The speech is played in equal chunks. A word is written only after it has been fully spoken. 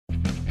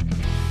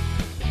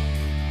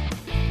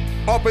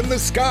up in the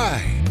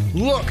sky.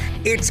 Look,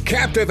 it's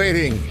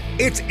captivating.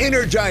 It's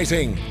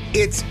energizing.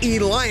 It's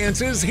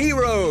Eliance's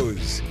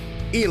Heroes.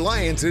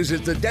 Eliance's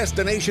is the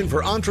destination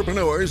for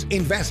entrepreneurs,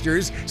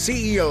 investors,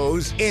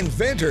 CEOs,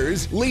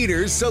 inventors,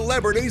 leaders,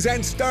 celebrities,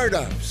 and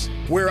startups,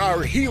 where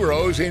our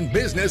heroes in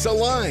business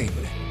align.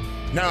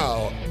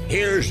 Now,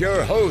 here's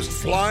your host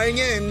flying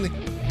in,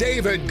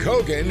 David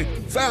Kogan,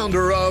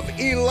 founder of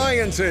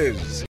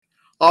Eliance's.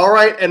 All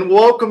right, and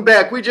welcome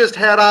back. We just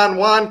had on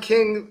Juan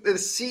King, the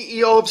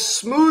CEO of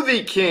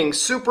Smoothie King.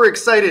 Super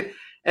excited.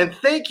 And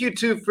thank you,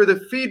 too, for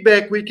the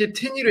feedback we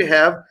continue to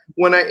have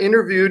when I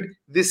interviewed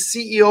the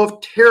CEO of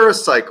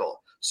TerraCycle.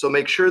 So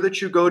make sure that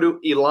you go to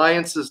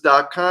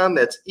Eliances.com.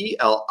 That's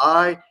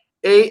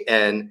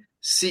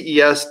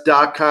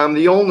ELIANCES.com,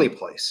 the only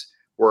place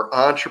where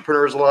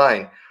entrepreneurs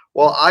align.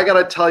 Well, I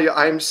got to tell you,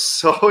 I'm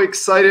so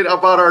excited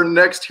about our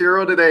next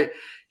hero today.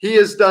 He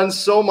has done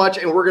so much,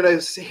 and we're going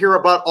to hear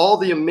about all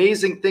the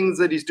amazing things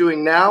that he's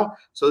doing now.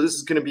 So this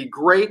is going to be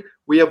great.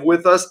 We have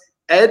with us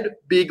Ed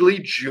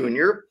Begley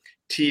Jr.,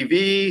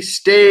 TV,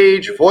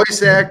 stage,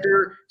 voice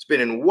actor. He's been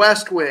in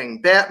West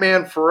Wing,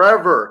 Batman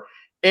Forever.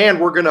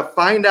 And we're going to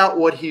find out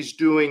what he's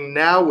doing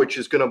now, which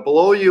is going to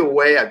blow you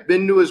away. I've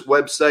been to his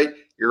website.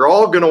 You're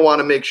all going to want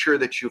to make sure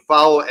that you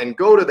follow and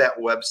go to that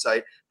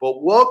website.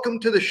 But welcome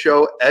to the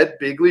show, Ed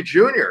Begley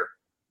Jr.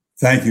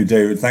 Thank you,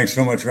 David. Thanks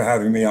so much for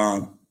having me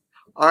on.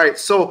 All right.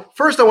 So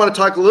first, I want to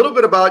talk a little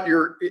bit about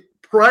your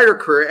prior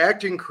career,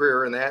 acting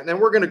career and that. And then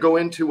we're going to go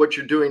into what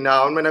you're doing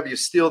now. I'm going to have you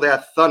steal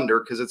that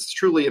thunder because it's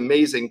truly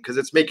amazing because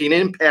it's making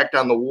an impact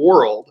on the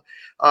world.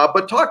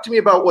 But talk to me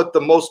about what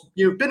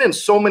you've been in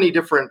so many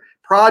different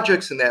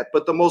projects in that,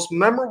 but the most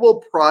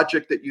memorable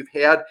project that you've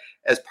had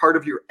as part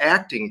of your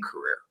acting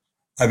career.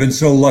 I've been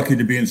so lucky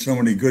to be in so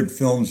many good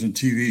films and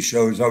TV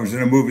shows. I was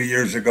in a movie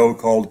years ago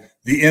called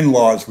The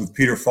In-Laws with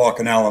Peter Falk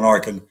and Alan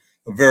Arkin,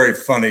 a very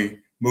funny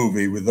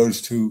movie with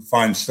those two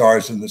fine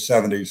stars in the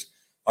 70s.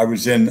 I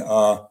was in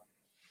a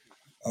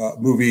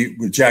movie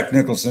with Jack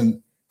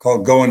Nicholson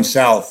called Going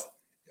South,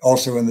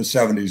 also in the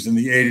 70s. In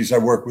the 80s, I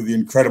worked with the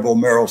incredible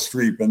Meryl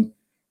Streep and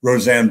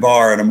Roseanne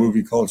Barr in a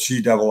movie called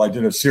She-Devil. I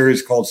did a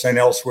series called St.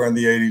 Elsewhere in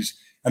the 80s.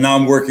 And now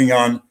I'm working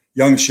on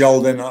Young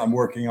Sheldon. I'm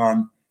working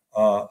on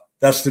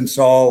Best in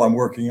Saul. I'm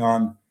working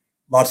on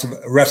lots of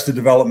Arrested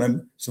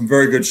Development, some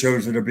very good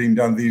shows that are being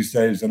done these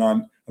days. And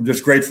I'm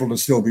just grateful to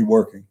still be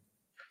working.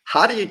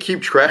 How do you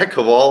keep track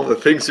of all the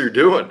things you're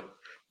doing?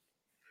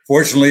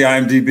 Fortunately,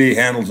 IMDb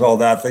handles all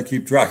that. They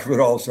keep track of it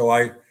all. So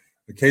I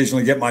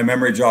occasionally get my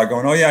memory jog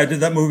going, oh, yeah, I did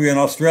that movie in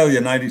Australia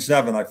in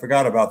 97. I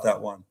forgot about that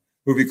one.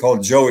 Movie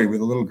called Joey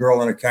with a little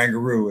girl and a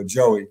kangaroo, a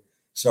Joey.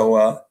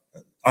 So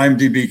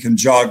IMDb can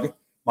jog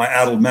my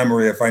addled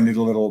memory if I need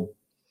a little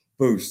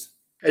boost.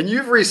 And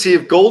you've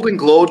received Golden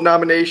Globe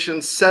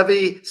nominations,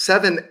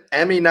 seven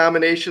Emmy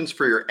nominations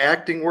for your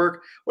acting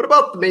work. What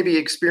about maybe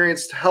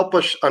experience to help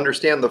us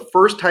understand the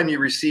first time you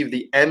received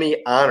the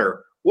Emmy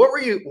honor? What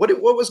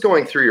was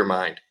going through your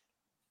mind?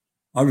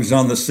 I was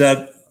on the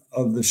set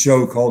of the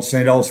show called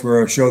St.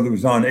 Elsewhere, a show that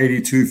was on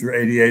 82 through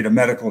 88, a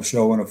medical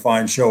show, and a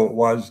fine show it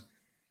was,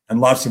 and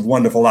lots of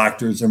wonderful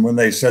actors. And when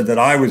they said that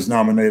I was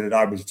nominated,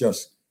 I was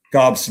just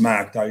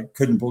gobsmacked. I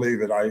couldn't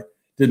believe it. I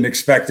didn't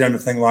expect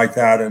anything like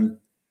that. And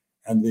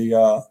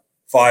the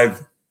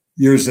 5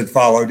 years that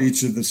followed,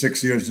 each of the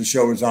 6 years the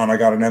show was on, I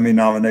got an Emmy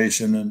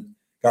nomination and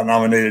got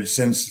nominated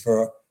since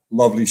for a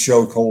lovely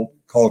show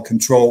called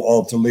Control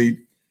Alt Delete.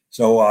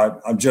 So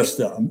I'm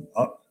just,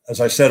 as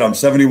I said, I'm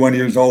 71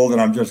 years old,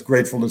 and I'm just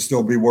grateful to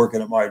still be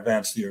working at my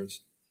advanced years.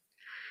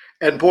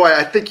 And boy,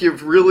 I think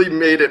you've really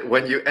made it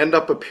when you end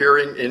up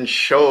appearing in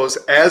shows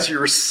as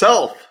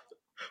yourself,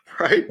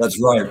 right?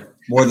 That's right.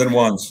 More than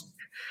once.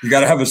 You got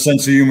to have a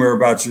sense of humor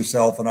about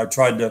yourself. And I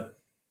tried to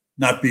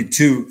not be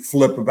too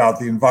flip about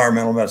the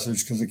environmental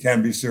message because it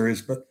can be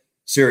serious, but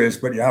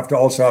you have to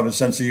also have a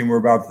sense of humor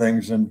about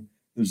things. And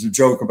there's a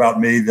joke about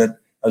me that,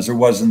 as there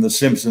was in The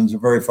Simpsons, a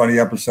very funny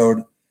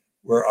episode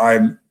where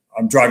I'm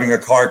driving a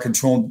car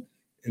controlled.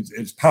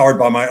 It's powered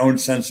by my own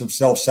sense of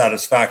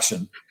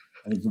self-satisfaction.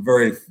 And it's a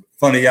very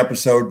funny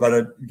episode, but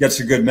it gets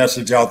a good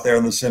message out there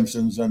in The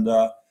Simpsons and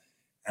a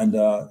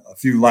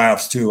few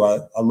laughs too.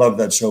 I love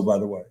that show, by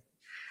the way.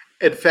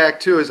 In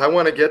fact, too, is I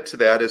want to get to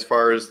that as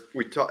far as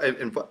we talk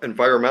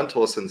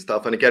environmentalists and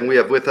stuff. And again, we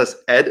have with us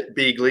Ed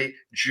Begley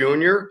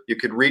Jr. You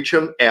could reach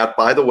him at,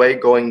 by the way,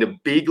 going to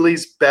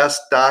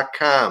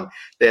begleysbest.com.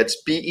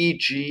 That's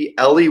BEGLEYS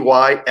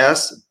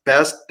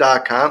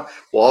best.com.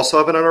 We'll also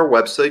have it on our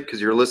website because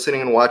you're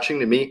listening and watching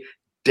to me,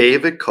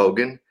 David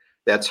Kogan.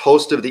 That's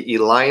host of the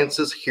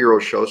Eliance's Hero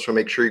Show. So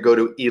make sure you go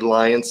to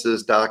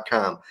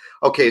Eliances.com.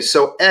 Okay,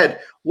 so Ed,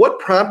 what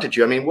prompted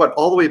you,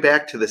 all the way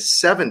back to the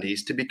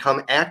 70s to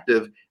become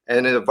active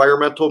in an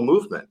environmental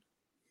movement?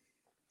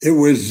 It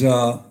was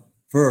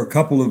for a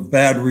couple of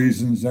bad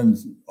reasons and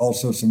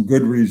also some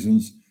good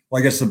reasons.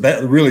 Well, I guess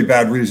the really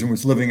bad reason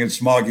was living in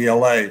smoggy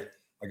LA.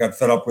 I got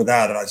fed up with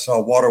that, and I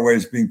saw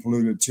waterways being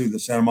polluted too. The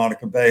Santa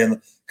Monica Bay and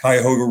the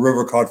Cuyahoga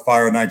River caught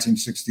fire in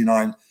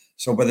 1969.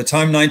 So by the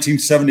time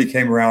 1970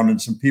 came around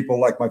and some people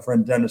like my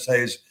friend Dennis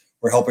Hayes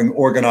were helping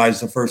organize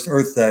the first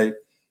Earth Day,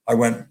 I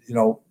went,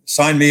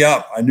 sign me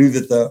up. I knew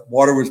that the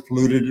water was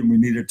polluted and we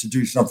needed to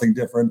do something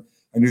different.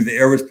 I knew the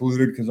air was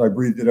polluted because I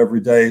breathed it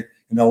every day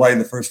in LA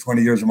the first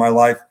 20 years of my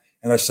life.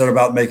 And I set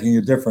about making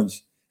a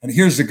difference. And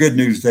here's the good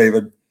news,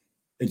 David.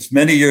 It's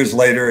many years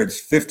later. It's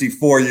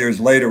 54 years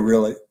later,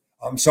 really.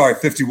 I'm sorry,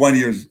 51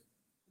 years,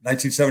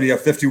 1970,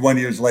 51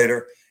 years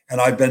later. And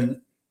I've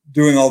been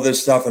doing all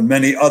this stuff and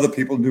many other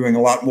people doing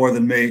a lot more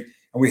than me.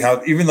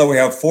 And even though we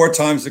have 4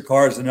 times the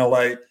cars in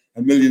LA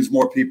and millions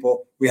more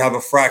people, we have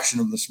a fraction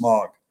of the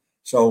smog.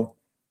 So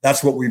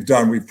that's what we've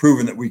done. We've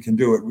proven that we can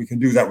do it. We can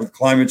do that with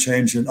climate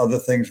change and other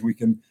things. We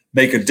can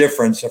make a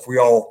difference if we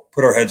all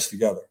put our heads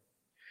together.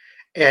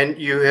 And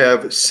you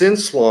have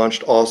since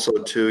launched also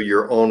to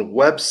your own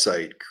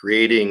website,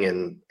 creating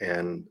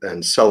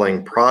and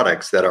selling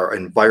products that are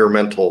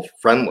environmental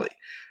friendly.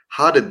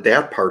 How did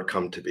that part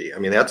come to be? I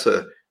mean, that's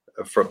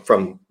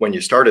from when you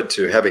started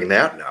to having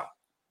that now.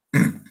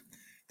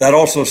 That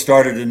also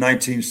started in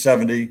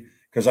 1970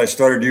 because I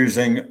started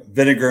using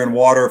vinegar and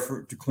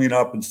water to clean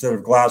up instead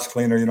of glass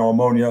cleaner,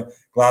 ammonia,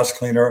 glass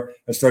cleaner.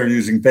 I started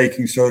using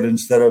baking soda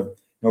instead of,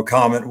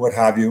 Comet, what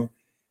have you.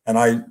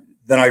 And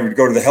then I would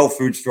go to the health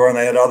food store and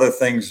they had other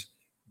things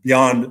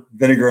beyond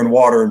vinegar and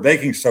water and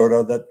baking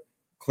soda that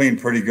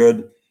cleaned pretty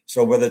good.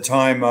 So by the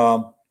time,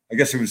 I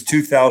guess it was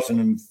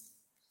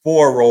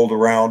 2004 rolled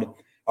around,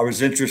 I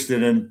was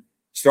interested in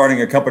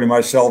starting a company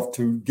myself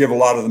to give a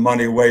lot of the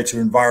money away to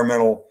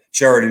environmental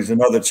charities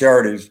and other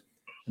charities.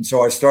 And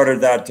so I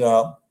started that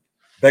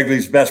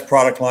Begley's Best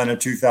product line in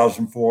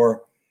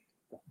 2004.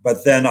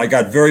 But then I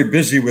got very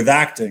busy with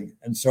acting.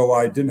 And so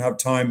I didn't have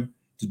time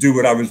to do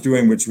what I was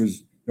doing, which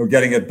was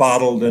getting it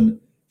bottled and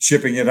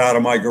shipping it out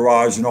of my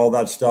garage and all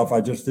that stuff. I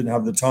just didn't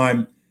have the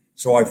time.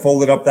 So I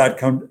folded up that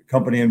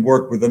company and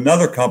worked with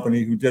another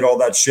company who did all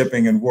that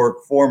shipping and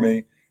work for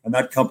me. And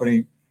that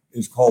company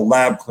is called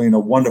Lab Clean, a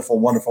wonderful,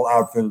 wonderful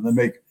outfit. And they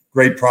make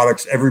great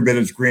products, every bit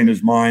as green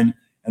as mine,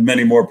 and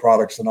many more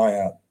products than I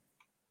have.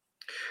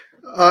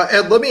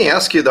 Ed, let me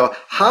ask you though,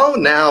 how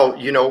now,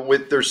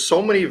 there's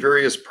so many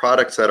various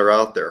products that are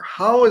out there,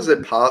 how is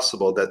it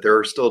possible that there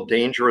are still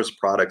dangerous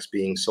products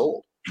being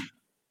sold?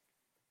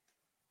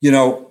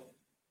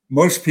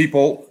 Most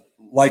people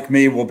like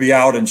me will be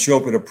out and show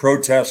up at a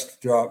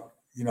protest, to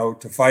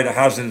fight a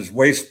hazardous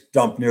waste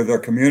dump near their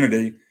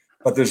community.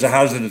 But there's a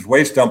hazardous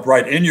waste dump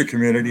right in your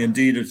community.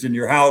 Indeed, it's in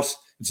your house.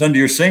 It's under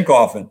your sink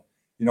often.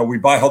 We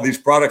buy all these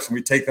products and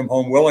we take them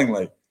home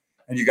willingly.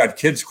 And you got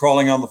kids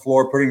crawling on the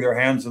floor, putting their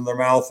hands in their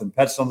mouth, and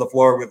pets on the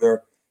floor with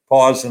their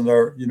paws and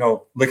they're,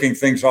 licking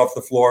things off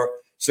the floor.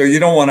 So you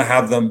don't want to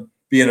have them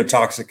be in a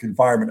toxic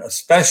environment,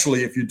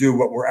 especially if you do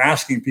what we're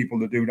asking people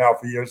to do now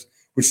for years,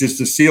 which is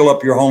to seal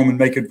up your home and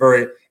make it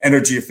very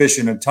energy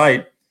efficient and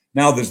tight.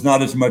 Now there's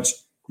not as much,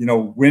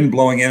 wind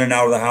blowing in and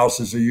out of the house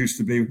as there used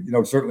to be,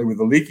 certainly with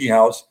a leaky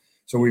house.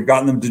 So we've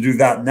gotten them to do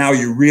that. Now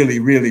you really,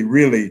 really,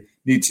 really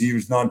need to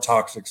use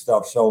non-toxic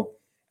stuff. So,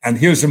 and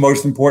here's the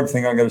most important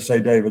thing I'm going to say,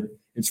 David.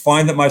 It's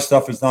fine that my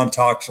stuff is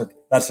non-toxic.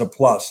 That's a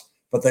plus.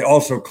 But they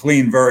also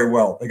clean very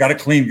well. They got to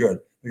clean good.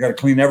 They got to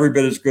clean every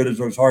bit as good as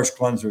those harsh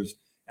cleansers.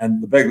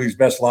 And the Begley's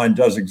Best line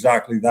does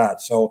exactly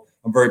that. So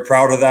I'm very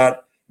proud of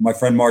that. My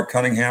friend Mark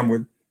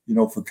Cunningham,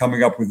 for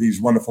coming up with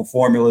these wonderful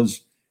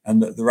formulas.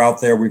 And they're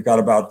out there. We've got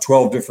about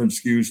 12 different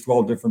SKUs,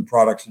 12 different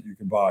products that you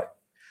can buy.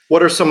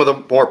 What are some of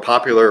the more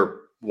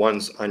popular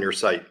ones on your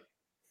site?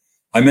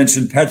 I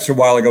mentioned pets a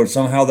while ago.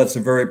 Somehow that's a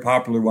very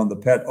popular one, the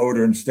pet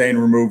odor and stain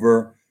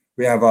remover.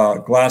 We have a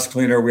glass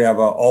cleaner. We have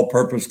an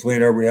all-purpose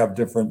cleaner. We have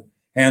different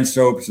hand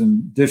soaps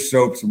and dish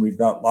soaps, and we've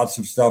got lots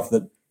of stuff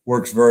that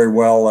works very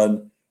well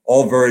and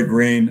all very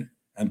green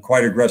and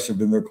quite aggressive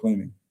in their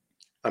cleaning.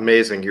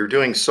 Amazing. You're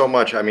doing so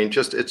much. I mean,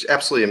 it's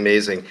absolutely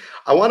amazing.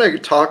 I want to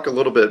talk a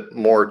little bit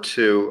more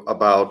too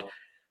about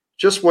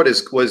just what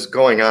was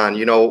going on,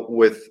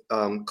 with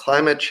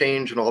climate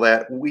change and all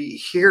that. We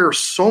hear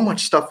so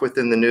much stuff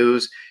within the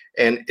news,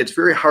 and it's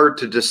very hard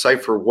to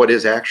decipher what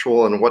is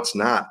actual and what's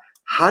not.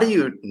 How do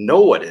you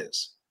know what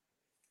is?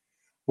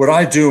 What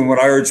I do and what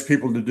I urge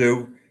people to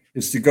do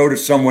is to go to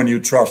someone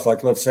you trust,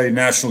 like let's say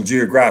National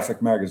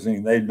Geographic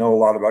magazine. They know a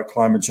lot about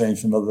climate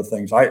change and other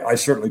things. I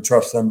certainly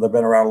trust them. They've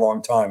been around a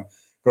long time.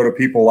 Go to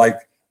people like,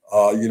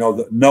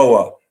 the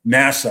NOAA,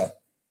 NASA,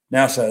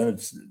 and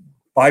it's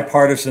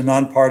bipartisan,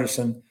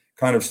 nonpartisan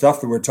kind of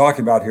stuff that we're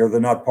talking about here. They're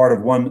not part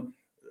of one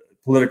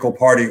political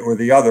party or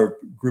the other.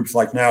 Groups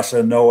like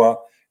NASA and NOAA,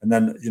 and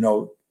then,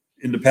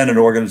 independent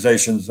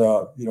organizations,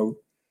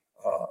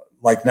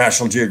 like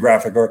National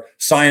Geographic or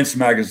Science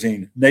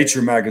Magazine,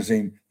 Nature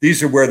Magazine.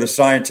 These are where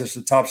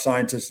the top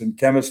scientists in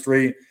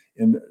chemistry,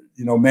 in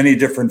many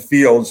different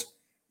fields,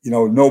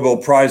 Nobel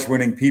Prize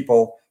winning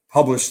people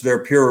publish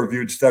their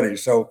peer-reviewed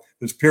studies. So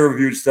there's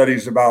peer-reviewed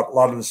studies about a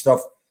lot of the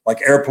stuff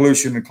like air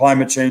pollution and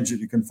climate change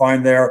that you can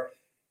find there.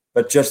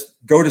 But just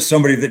go to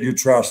somebody that you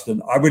trust.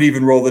 And I would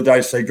even roll the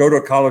dice, say, go to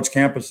a college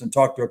campus and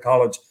talk to a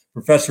college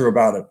professor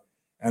about it.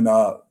 And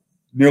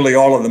nearly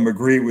all of them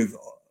agree with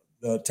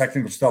the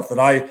technical stuff that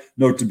I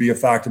know to be a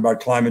fact about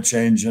climate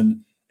change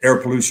and air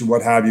pollution,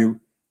 what have you.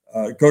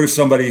 go to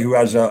somebody who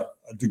has a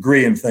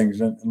degree in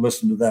things and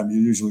listen to them.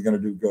 You're usually going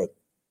to do good.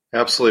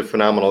 Absolutely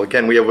phenomenal.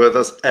 Again, we have with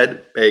us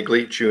Ed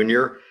Begley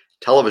Jr.,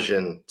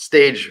 television,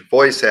 stage,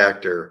 voice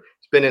actor.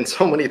 He's been in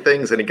so many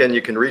things. And again,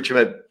 you can reach him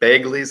at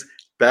Begley's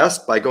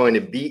Best by going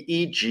to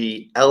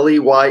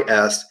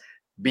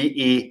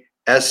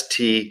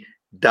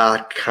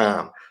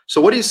BEGLEYSBEST.com. So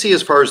what do you see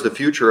as far as the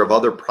future of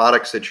other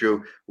products that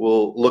you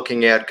will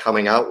looking at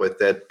coming out with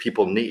that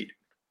people need?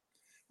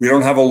 We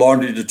don't have a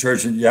laundry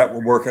detergent yet.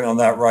 We're working on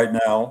that right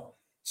now.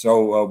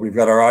 So we've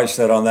got our eyes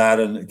set on that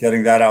and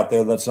getting that out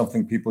there. That's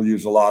something people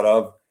use a lot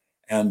of.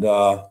 And,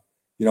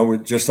 we're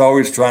just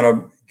always trying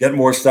to get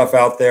more stuff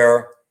out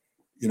there,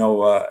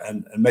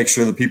 and make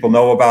sure that people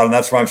know about it. And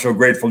that's why I'm so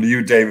grateful to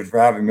you, David, for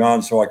having me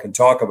on so I can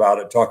talk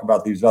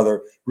about these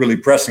other really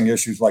pressing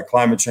issues like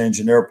climate change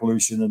and air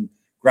pollution and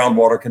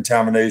groundwater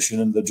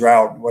contamination and the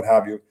drought and what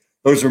have you.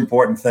 Those are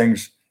important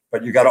things.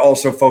 But you got to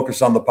also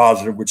focus on the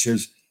positive, which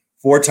is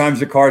 4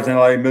 times the cars in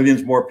LA,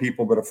 millions more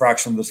people, but a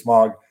fraction of the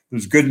smog.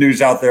 There's good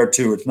news out there,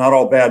 too. It's not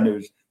all bad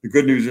news. The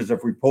good news is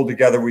if we pull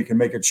together, we can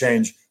make a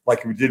change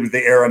like we did with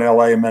the air in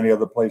LA and many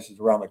other places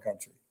around the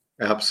country.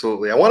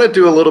 Absolutely. I want to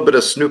do a little bit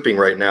of snooping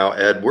right now,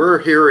 Ed. We're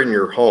here in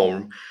your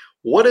home.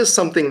 What is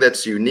something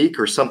that's unique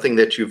or something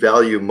that you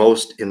value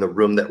most in the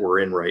room that we're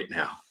in right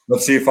now?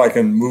 Let's see if I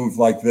can move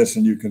like this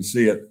and you can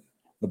see it.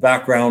 The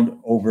background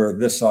over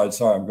this side.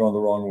 Sorry, I'm going the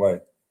wrong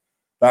way.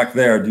 Back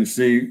there, do you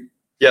see?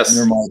 Yes.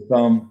 Near my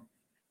thumb?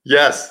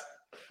 Yes.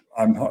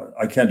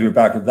 I can't do it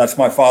backwards. That's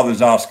my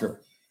father's Oscar.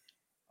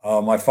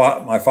 My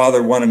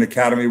father won an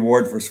Academy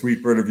Award for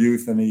Sweet Bird of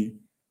Youth, and he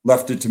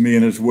left it to me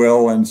in his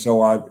will. And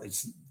so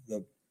it's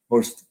the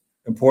most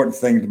important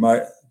thing to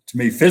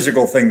me,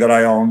 physical thing that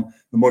I own.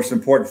 The most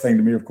important thing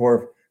to me, of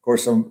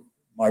course,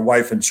 my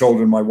wife and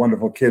children, my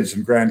wonderful kids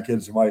and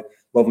grandkids, and my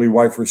lovely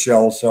wife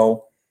Rochelle.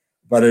 So,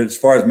 but as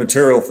far as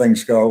material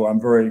things go,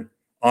 I'm very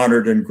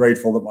honored and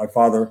grateful that my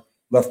father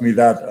left me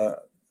that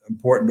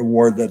important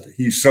award that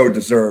he so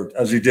deserved,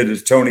 as he did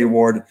his Tony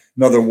Award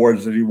and other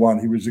awards that he won.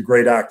 He was a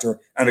great actor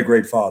and a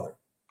great father.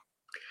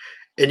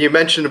 And you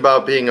mentioned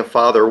about being a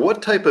father.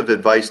 What type of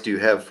advice do you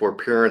have for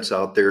parents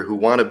out there who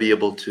want to be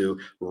able to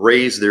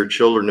raise their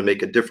children to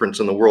make a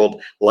difference in the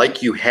world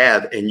like you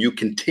have and you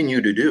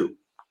continue to do?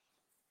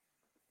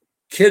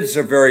 Kids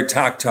are very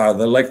tactile.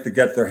 They like to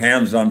get their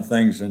hands on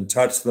things and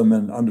touch them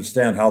and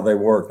understand how they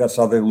work. That's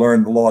how they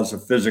learn the laws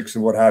of physics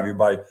and what have you,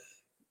 by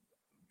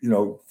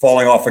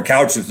falling off a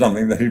couch or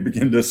something, that you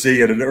begin to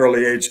see at an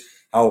early age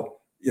how,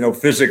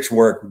 physics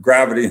work,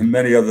 gravity and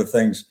many other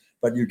things.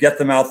 But you get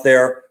them out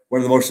there.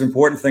 One of the most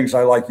important things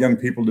I like young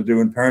people to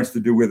do and parents to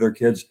do with their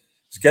kids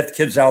is get the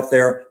kids out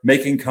there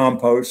making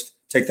compost,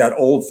 take that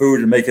old food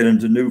and make it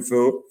into new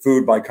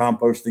food by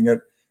composting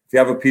it. If you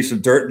have a piece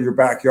of dirt in your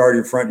backyard,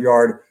 your front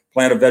yard,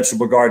 plant a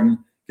vegetable garden,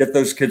 get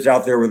those kids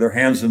out there with their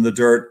hands in the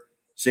dirt,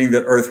 seeing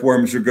that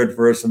earthworms are good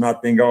for us and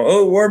not being going,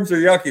 oh, worms are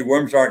yucky.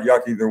 Worms aren't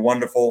yucky. They're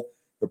wonderful.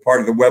 They're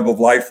part of the web of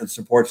life that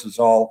supports us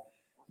all.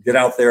 Get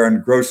out there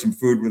and grow some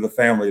food with the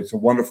family. It's a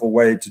wonderful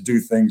way to do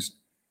things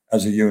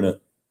as a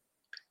unit.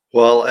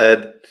 Well,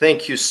 Ed,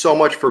 thank you so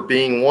much for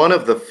being one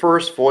of the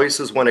first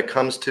voices when it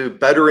comes to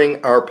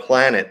bettering our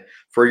planet,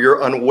 for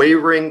your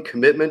unwavering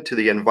commitment to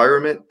the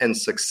environment and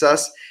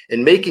success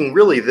in making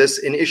really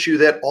this an issue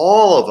that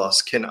all of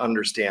us can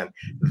understand.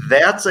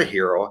 That's a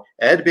hero.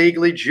 Ed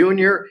Begley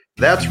Jr.,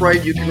 that's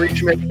right. You can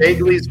reach him at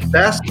Begley's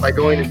Best by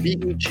going to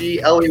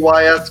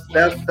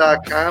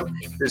BEGLEYSBest.com.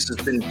 This has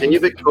been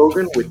David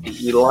Kogan with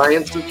the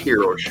Alliance of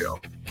Heroes Show.